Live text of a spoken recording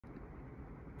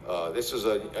This is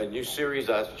a new series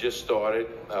I just started,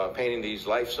 painting these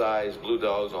life-size blue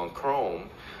dogs on chrome.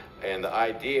 And the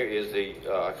idea is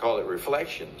I call it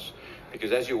reflections,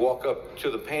 because as you walk up to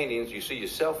the paintings, you see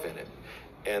yourself in it.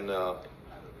 And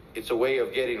it's a way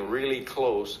of getting really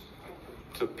close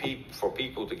to for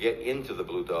people to get into the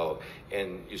blue dog.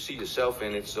 And you see yourself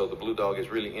in it, so the blue dog is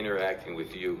really interacting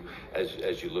with you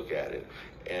as you look at it.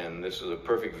 And this is a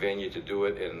perfect venue to do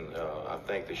it. And I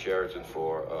thank the Sheraton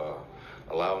for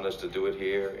allowing us to do it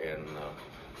here. And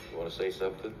you want to say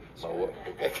something? Sure.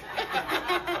 Okay.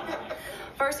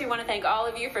 First, we want to thank all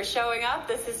of you for showing up.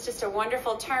 This is just a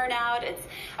wonderful turnout. It's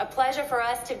a pleasure for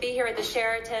us to be here at the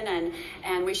Sheraton,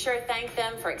 and we sure thank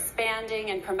them for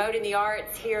expanding and promoting the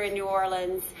arts here in New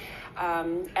Orleans.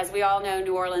 As we all know,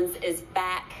 New Orleans is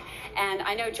back. And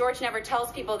I know George never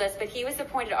tells people this, but he was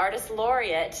appointed Artist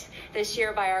Laureate this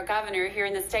year by our governor here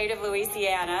in the state of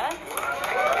Louisiana.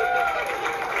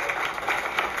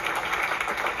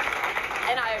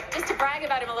 And just to brag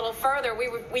about him a little further,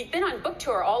 we've been on book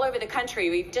tour all over the country.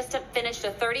 We've just finished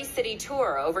a 30-city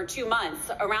tour over 2 months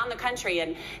around the country,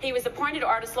 and he was appointed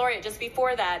Artist Laureate just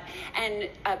before that. And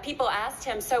people asked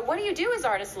him, so what do you do as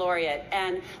Artist Laureate?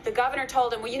 And the governor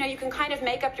told him, well, you know, you can kind of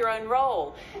make up your own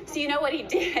role. So you know what he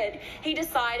did? He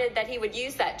decided that he would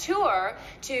use that tour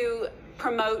to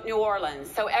promote New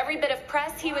Orleans. So every bit of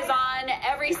press he was on,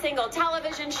 every single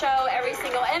television show, every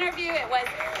single interview, it was,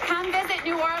 come visit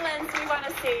New Orleans, we want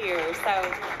to see you.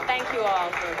 So thank you all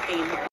for being here.